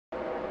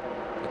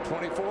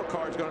24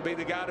 car is going to be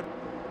the guy to.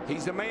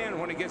 He's the man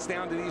when it gets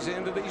down to these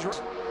end of these.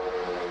 But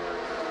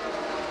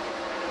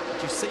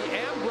you see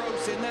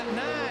Ambrose in that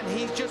 9.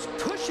 He's just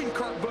pushing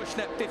Kurt Busch in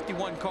that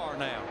 51 car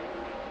now.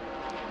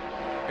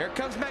 Here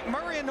comes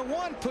McMurray in the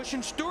 1,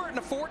 pushing Stewart in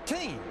the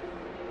 14.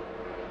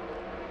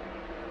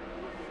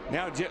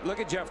 Now look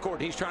at Jeff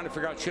Gordon. He's trying to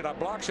figure out, should I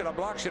block? Should I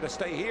block? Should I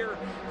stay here?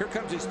 Here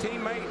comes his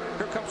teammate.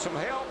 Here comes some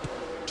help.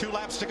 2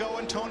 laps to go,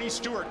 and Tony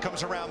Stewart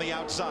comes around the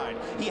outside.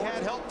 He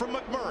had help from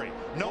McMurray.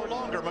 No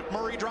longer.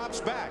 McMurray drops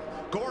back.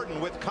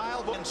 Gordon with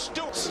Kyle, and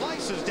Stewart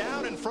slices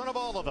down in front of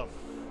all of them.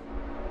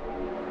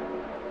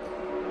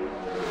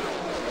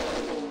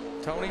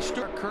 Tony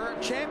Stewart, current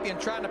champion,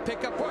 trying to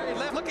pick up where he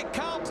left. Look at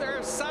Kyle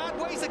there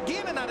sideways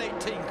again in that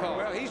 18 car.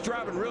 Well, he's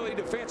driving really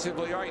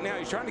defensively right now.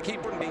 He's trying to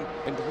keep and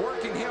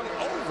working him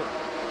over.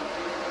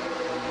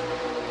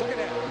 Look at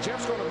that.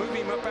 Jeff's going to move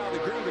him up out of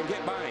the groove and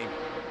get by him.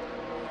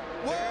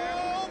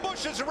 Whoa,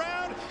 Busch is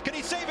around. Can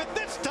he save it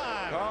this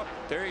time? Oh,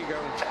 there you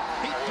go.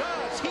 He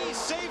does. He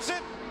saves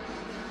it.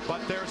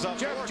 But there's a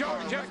Jeff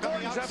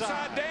Gordon's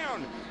upside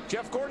down.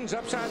 Jeff Gordon's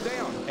upside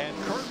down. And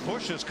Kurt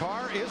Busch's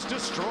car is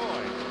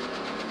destroyed.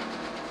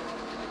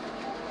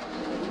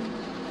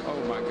 Oh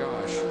my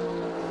gosh.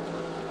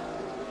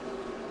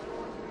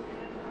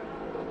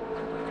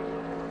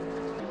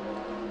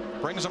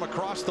 Brings him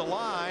across the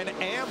line.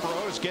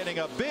 Ambrose getting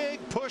a big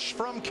push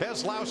from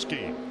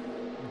Keselowski.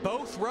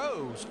 Both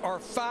rows are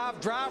 5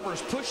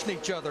 drivers pushing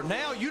each other.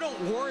 Now you don't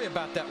worry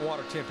about that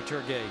water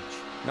temperature gauge.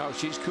 No,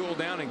 she's cooled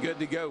down and good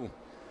to go.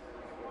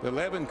 The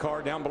 11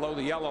 car down below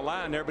the yellow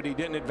line there, but he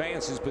didn't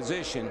advance his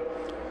position.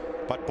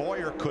 But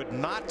Boyer could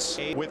not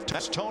save with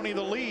Tony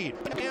the lead.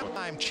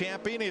 I'm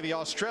champion of the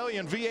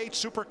Australian V8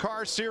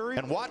 Supercar Series.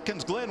 And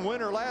Watkins Glen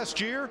winner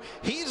last year.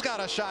 He's got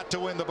a shot to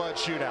win the Bud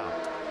Shootout.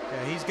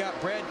 Yeah, he's got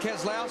Brad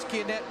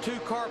Keselowski in that 2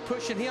 car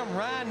pushing him.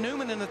 Ryan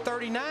Newman in the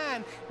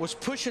 39 was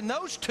pushing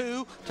those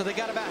 2 till they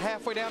got about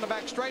halfway down the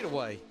back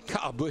straightaway.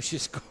 Kyle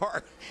Busch's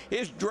car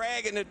is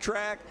dragging the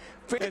track.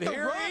 And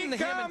here he comes,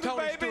 him and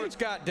Tony Stewart's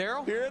got,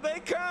 Darrell. Here they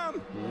come.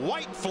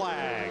 White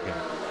flag.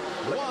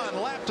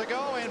 1 lap to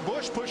go, and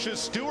Busch pushes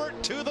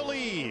Stewart to the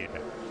lead.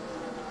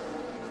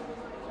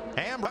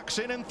 Ambrose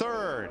in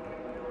 3rd.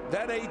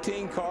 That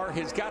 18 car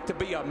has got to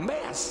be a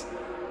mess.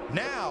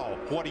 Now,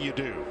 what do you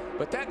do?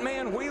 But that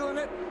man wheeling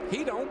it,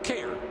 he don't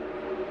care.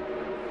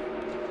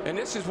 And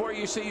this is where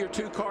you see your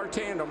 2-car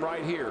tandem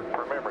right here.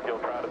 Remember, he'll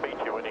try to beat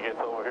you when he gets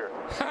over here.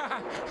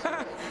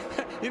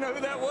 You know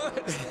who that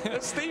was?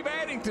 That's Steve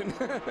Addington.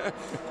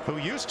 Who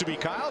used to be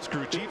Kyle's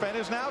crew chief and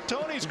is now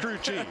Tony's crew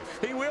chief.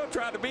 He will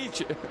try to beat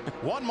you.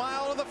 1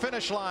 mile to the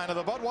finish line of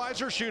the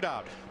Budweiser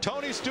Shootout.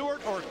 Tony Stewart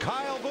or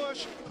Kyle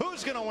Busch,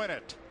 who's going to win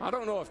it? I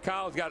don't know if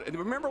Kyle's got it.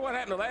 Remember what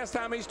happened the last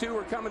time these 2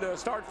 were coming to a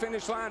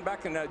start-finish line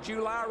back in the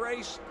July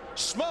race?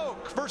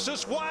 Smoke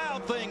versus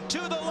Wild Thing to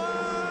the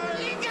line.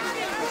 He got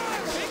him!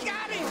 He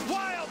got him!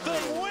 Wild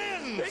Thing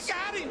wins! He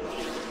got him!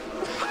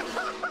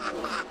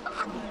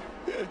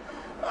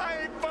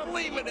 I ain't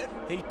believing it.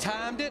 He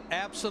timed it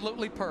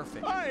absolutely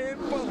perfect. I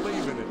ain't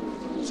believing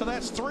it. So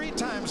that's 3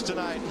 times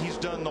tonight he's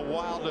done the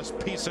wildest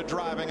piece of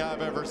driving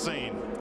I've ever seen.